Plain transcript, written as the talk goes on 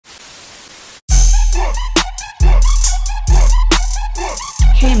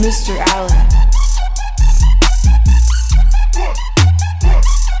Hey, Mr. Allen.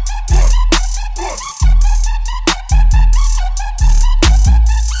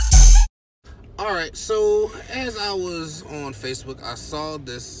 Alright, so as I was on Facebook, I saw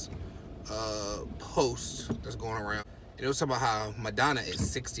this post that's going around. And it was talking about how Madonna at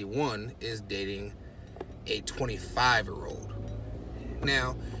 61 is dating a 25-year-old.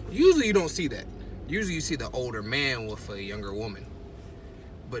 Now, usually you don't see that. Usually you see the older man with a younger woman.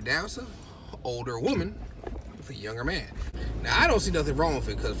 But now it's an older woman with a younger man. Now, I don't see nothing wrong with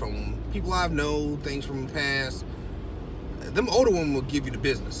it, because from people I've known, things from the past, them older women will give you the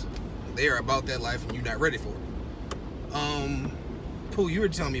business. They are about that life and you're not ready for it. Pooh, you were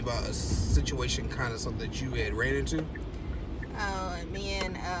telling me about a situation, kind of something that you had ran into. Me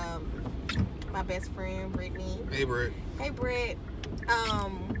and my best friend Brittany. Hey, Britt. Hey, Britt.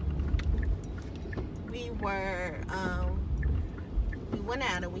 We went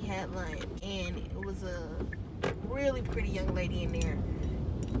out and we had lunch, and it was a really pretty young lady in there.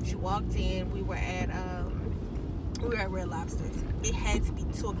 She walked in. We were at Red Lobster's. It had to be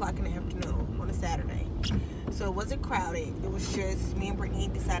 2 o'clock in the afternoon on a Saturday, so it wasn't crowded. It was just me and Brittany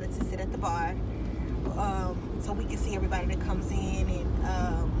decided to sit at the bar, so we could see everybody that comes in,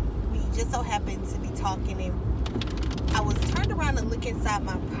 and we just so happened to be talking, and I was turned around to look inside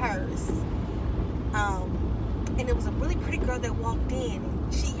my purse, and it was a really pretty girl that walked in,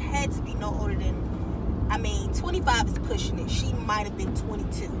 and she had to be no older than, 25 is pushing it. She might have been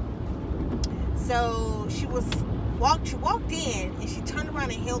 22. So she walked in, and she turned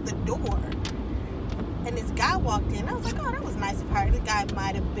around and held the door, and this guy walked in. I was like, oh, that was nice of her. The guy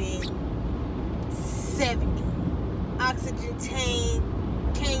might have been 70. Oxygen tank,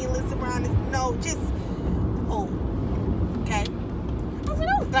 caneless around his nose, just old. Okay? I was like,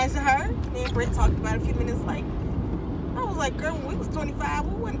 that was nice of her. Me and Britt talked about it a few minutes. I was like, girl, when we was 25,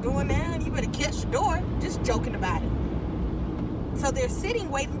 we wasn't doing that, and you better catch the door. Just joking about it. So they're sitting,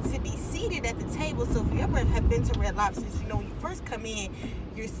 waiting to be seated at the table. So if you ever have been to Red Lobsters, you know when you first come in,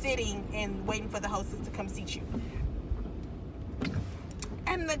 you're sitting and waiting for the hostess to come seat you.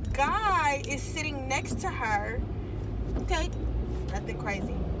 And the guy is sitting next to her. Okay, nothing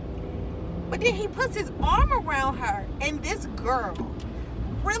crazy. But then he puts his arm around her, and this girl,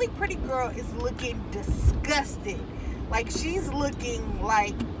 really pretty girl, is looking disgusted. Like, she's looking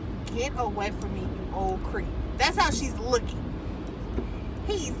like, get away from me, you old creep. That's how she's looking.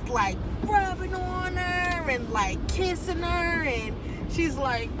 He's like rubbing on her and like kissing her, and she's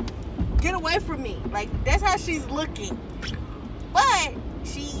like, get away from me. Like, that's how she's looking. But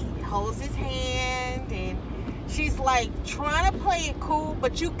she holds his hand, and she's like trying to play it cool,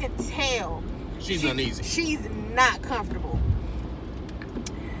 but you could tell she's uneasy. She's not comfortable.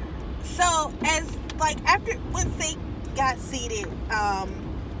 So once they got seated,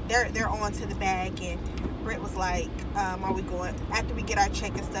 they're on to the bag, and Britt was like, are we going, after we get our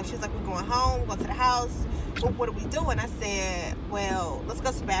check and stuff, she's like, we're going home, go to the house. Well, what are we doing? I said, well, let's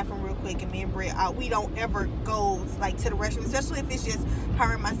go to the bathroom real quick. And me and Britt, we don't ever go like to the restroom, especially if it's just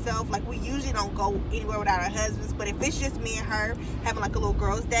her and myself. Like, we usually don't go anywhere without our husbands, but if it's just me and her having like a little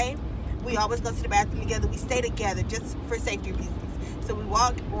girls' day, we always go to the bathroom together. We stay together just for safety reasons. So we're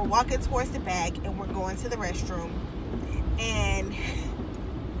walking towards the back, and we're going to the restroom, and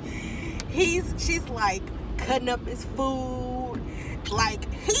she's like cutting up his food.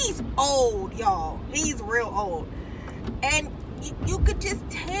 Like, he's old, y'all. He's real old. And you could just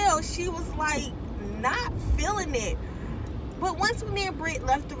tell she was like not feeling it. But once me and Britt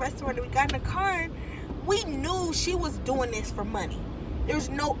left the restaurant and we got in the car, we knew she was doing this for money. There's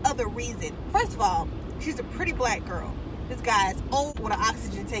no other reason. First of all, she's a pretty black girl. This guy's old with an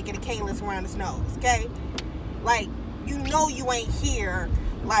oxygen tank and a caneless around his nose, okay? Like, you know you ain't here,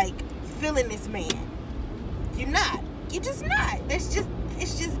 like, feeling this man. You're not. You're just not. It's just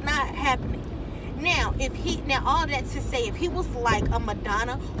not happening. Now, all that to say, if he was like a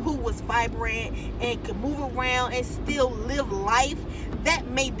Madonna who was vibrant and could move around and still live life, that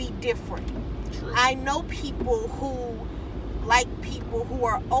may be different. True. I know people who like people who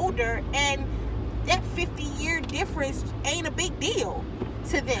are older, and that 50-year difference ain't a big deal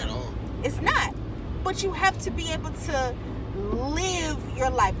to them. At all. It's not. But you have to be able to live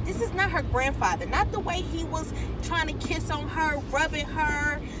your life. This is not her grandfather. Not the way he was trying to kiss on her, rubbing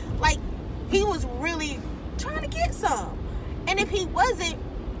her. Like, he was really trying to get some. And if he wasn't,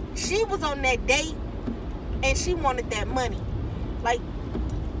 she was on that date and she wanted that money. Like,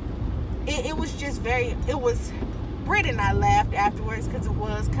 it was just Britt and I laughed afterwards because it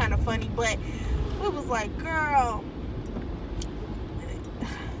was kind of funny, but it was like, girl,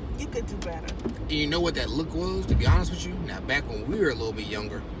 you could could do better. And you know what that look was, to be honest with you? Now, back when we were a little bit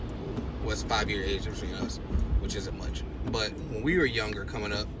younger, was 5-year age between us, which isn't much. But when we were younger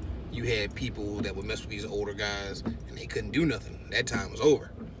coming up, you had people that would mess with these older guys, and they couldn't do nothing. That time was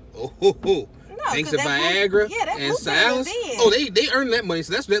over. Oh, ho, ho. No, thanks to Viagra and Silence. Oh, they earn that money,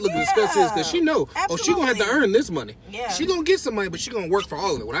 so that's what that look discuss is, because she know, absolutely. oh, she gonna have to earn this money. Yeah. She gonna get some money, but she gonna work for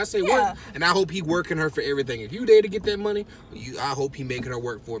all of it. When I say work, and I hope he working her for everything. If you there to get that money, I hope he making her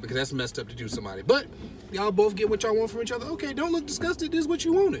work for it, because that's messed up to do somebody. But y'all both get what y'all want from each other. Okay, don't look disgusted. This is what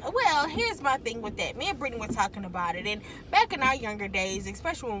you wanted. Well, here's my thing with that. Me and Brittany were talking about it, and back in our younger days,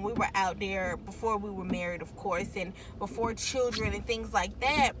 especially when we were out there before we were married, of course, and before children and things like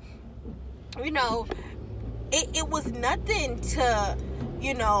that, you know, it was nothing to,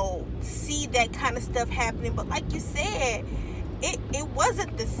 you know, see that kind of stuff happening. But like you said, it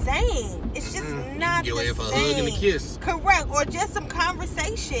wasn't the same. It's just not the same. For a hug and a kiss. Correct. Or just some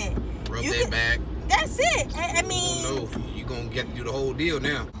conversation. Rub their back. That's it. I mean. Oh, no, you're going to get to do the whole deal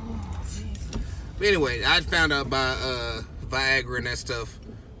now. But anyway, I found out by Viagra and that stuff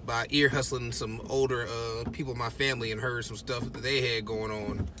by ear hustling some older people in my family and heard some stuff that they had going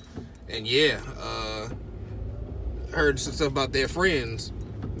on. And yeah, heard some stuff about their friends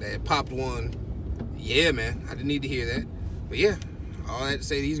that popped one. Yeah, man, I didn't need to hear that. But yeah, all that to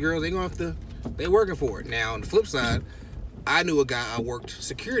say, these girls, they working for it. Now, on the flip side, I knew a guy I worked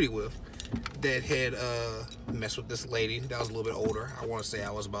security with that had messed with this lady that was a little bit older. I want to say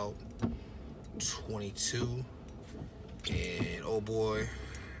I was about 22. And oh boy,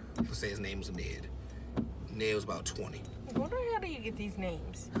 let's say his name was Ned. Ned was about 20. Where the hell do you get these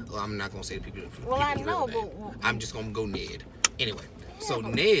names? Well, I'm not gonna say the people. Well, I know, but I'm just gonna go Ned. Anyway, so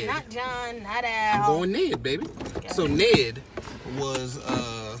Ned. Not John, not Al. I'm going Ned, baby. Okay. So Ned was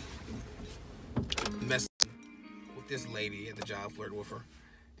messing with this lady at the job, flirting with her,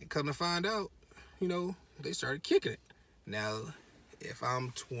 and come to find out, you know, they started kicking it. Now, if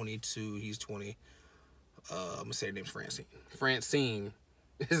I'm 22, he's 20. I'm gonna say her name's Francine. Francine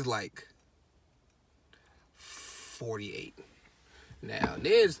is like 48. Now,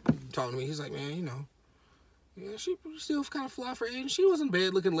 Ned's talking to me. He's like, man, you know, yeah, she still kind of fly for age. She wasn't a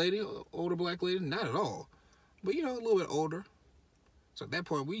bad-looking lady, older black lady, not at all. But, you know, a little bit older. So at that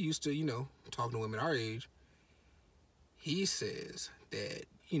point, we used to, you know, talking to women our age. He says that,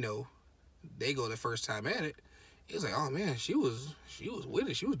 you know, they go the first time at it. He's like, oh, man, she was with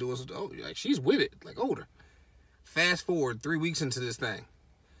it. She was doing something. Like, she's with it, like older. Fast forward 3 weeks into this thing.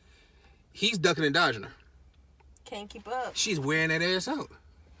 He's ducking and dodging her. Can't keep up. She's wearing that ass out.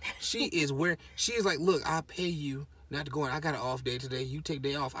 She is like, look, I'll pay you not to go in. I got an off day today. You take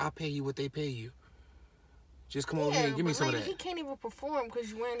day off. I'll pay you what they pay you. Just come over here and give me some of that. He can't even perform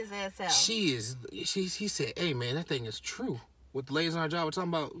because you're wearing his ass out. He said, hey, man, that thing is true. What the ladies on our job were talking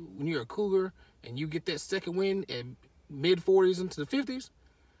about, when you're a cougar and you get that second win at mid-40s into the 50s,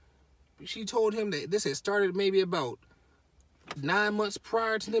 she told him that this had started maybe about 9 months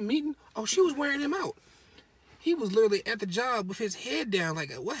prior to them meeting. Oh, she was wearing him out. He was literally at the job with his head down,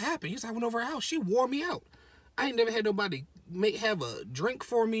 like, what happened? He's like, I went over her house. She wore me out. I ain't never had nobody have a drink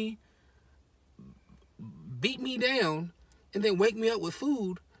for me, beat me down, and then wake me up with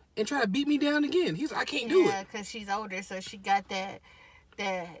food and try to beat me down again. He's like, I can't do it. Yeah, because she's older, so she got that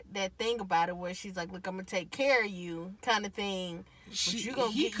thing about it where she's like, look, I'm going to take care of you kind of thing. But you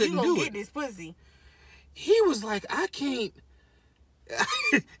gonna get this pussy. He was like, I can't.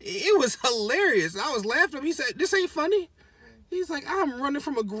 It was hilarious. I was laughing. He said, this ain't funny. He's like, I'm running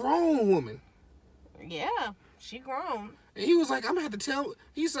from a grown woman. Yeah, she grown. And he was like, I'm going to have to tell.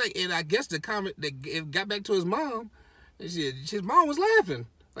 He's like, and I guess the comment that it got back to his mom. And his mom was laughing.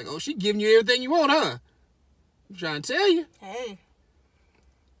 Like, oh, she giving you everything you want, huh? I'm trying to tell you. Hey,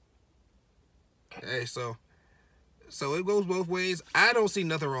 so it goes both ways. I don't see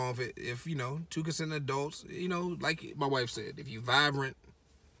nothing wrong with it. If, you know, two consenting adults, you know, like my wife said, if you vibrant,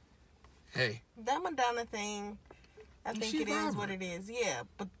 hey. That Madonna thing, I think it is what it is. Yeah,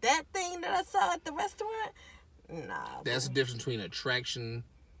 but that thing that I saw at the restaurant, nah. That's the difference between attraction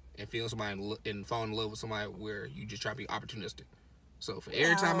and feeling somebody and falling in love with somebody where you just try to be opportunistic. So for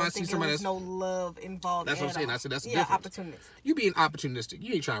every time I see somebody there's no love involved. That's what I'm saying. I said that's the difference. Opportunistic. You being opportunistic.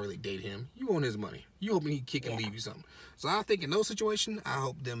 You ain't trying to really date him. You want his money. You hoping he kick and leave you something. So I think in those situations, I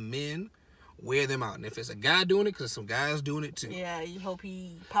hope them men wear them out. And if it's a guy doing it, because some guys doing it too. Yeah, you hope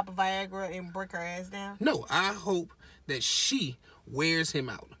he pop a Viagra and break her ass down? No, I hope that she wears him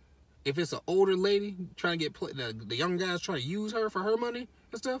out. If it's an older lady trying to get the young guys trying to use her for her money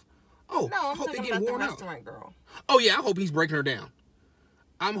and stuff, no, I'm talking about the restaurant girl. Oh yeah, I hope he's breaking her down.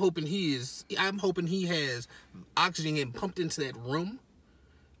 I'm hoping he has oxygen getting pumped into that room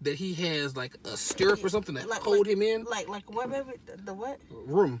that he has like a stirrup or something that hold him in. Like what, baby? The what?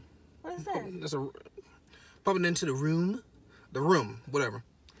 Room. What is that? That's a popping into the room. The room, whatever.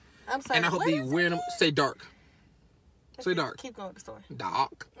 I'm sorry. And I hope he wearing them. Say dark. Say dark. Keep going with the story.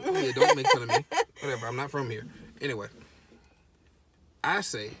 Dark. Yeah, don't make fun of me. Whatever. I'm not from here. Anyway, I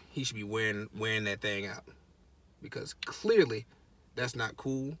say he should be wearing that thing out because clearly that's not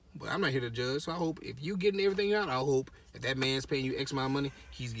cool. But I'm not here to judge. So I hope if you getting everything out, I hope if that man's paying you X amount of money,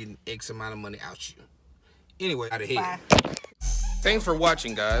 he's getting X amount of money out you. Anyway, out of here. Bye. Thanks for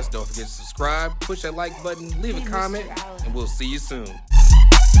watching, guys. Don't forget to subscribe, push that like button, leave a comment, and we'll see you soon.